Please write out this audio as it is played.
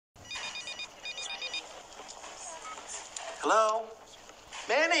Hello?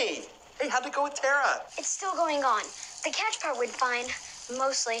 Manny! Hey, how'd it go with Tara? It's still going on. The catch part went fine,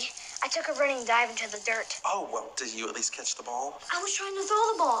 mostly. I took a running dive into the dirt. Oh, well, did you at least catch the ball? I was trying to throw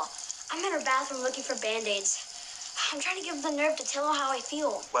the ball. I'm in her bathroom looking for Band-Aids. I'm trying to give her the nerve to tell her how I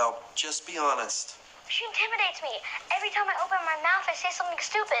feel. Well, just be honest. She intimidates me. Every time I open my mouth, I say something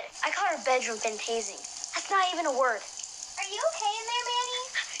stupid. I call her bedroom fantasing. That's not even a word. Are you okay in there,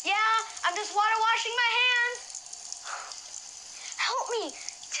 Manny? Yeah, I'm just water washing my hands. Help me.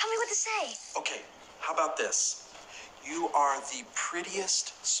 Tell me what to say. Okay, how about this? You are the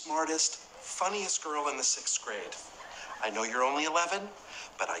prettiest, smartest, funniest girl in the 6th grade. I know you're only 11,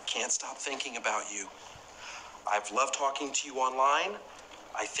 but I can't stop thinking about you. I've loved talking to you online.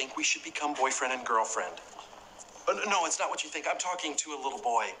 I think we should become boyfriend and girlfriend. No, it's not what you think. I'm talking to a little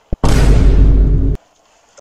boy.